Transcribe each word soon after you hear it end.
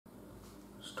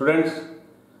Students,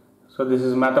 so this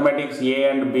is mathematics A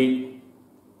and B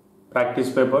practice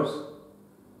papers.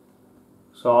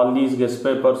 So all these guest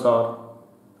papers are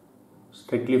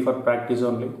strictly for practice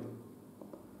only.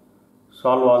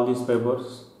 Solve all these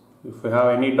papers. If you have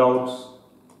any doubts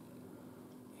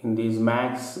in these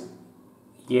maths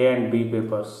A and B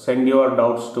papers, send your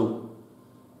doubts to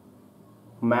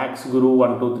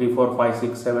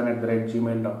maxguru123456 7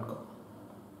 @gmail.com.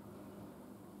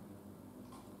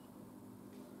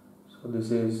 So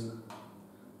this is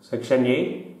section A,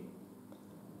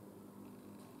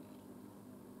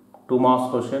 2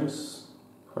 marks questions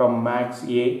from Maths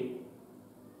A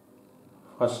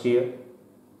first year.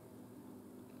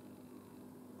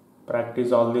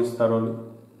 Practice all this thoroughly.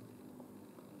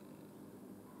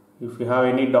 If you have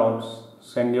any doubts,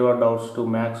 send your doubts to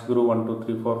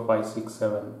maxguru123456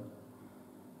 7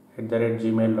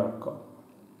 @gmail.com.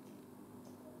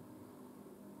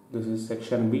 This is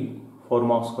section B, 4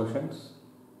 marks questions.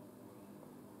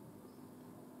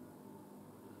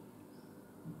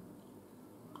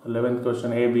 The 11th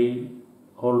question, AB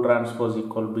whole transpose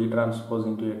equal B transpose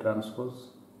into A transpose.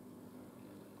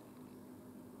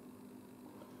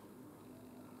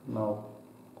 Now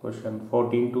question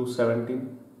 14 to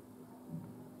 17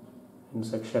 in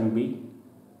section B.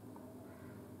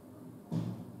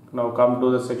 Now come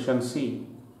to the section C,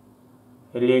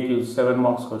 LAQ 7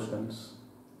 marks questions.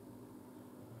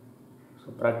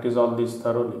 So practice all this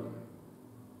thoroughly.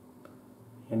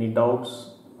 Any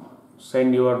doubts,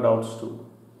 send your doubts to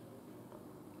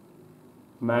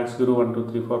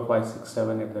maxguru123456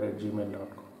 7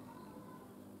 @gmail.com.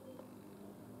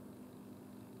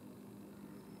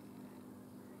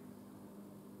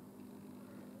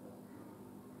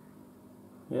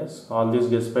 Yes, all these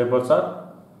guest papers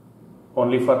are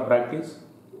only for practice.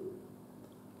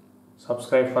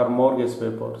 Subscribe for more guest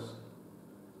papers.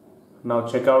 Now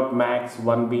check out Maths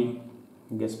 1B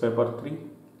guest paper 3,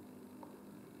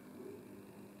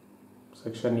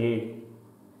 section A.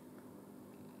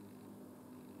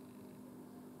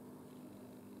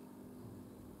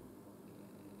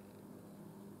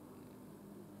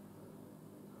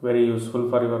 Very useful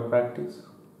for your practice.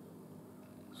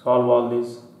 Solve all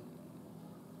these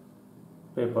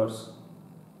papers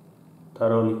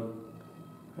thoroughly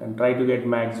and try to get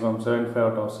maximum 75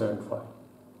 out of 75.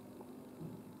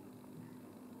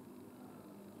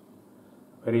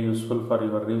 Very useful for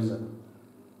your revision.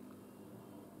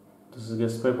 This is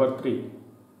guest paper 3.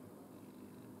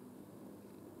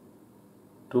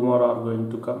 2 more are going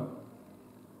to come.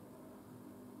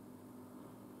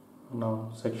 Now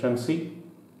section C,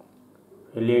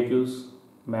 LAQs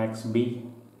Maths B.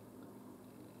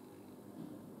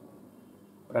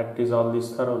 Practice all this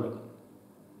thoroughly.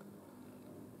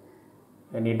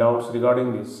 Any doubts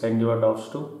regarding this, send your doubts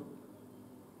to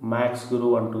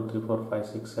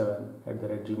maxguru123456 7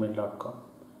 @gmail.com.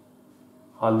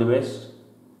 All the best.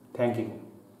 Thank you.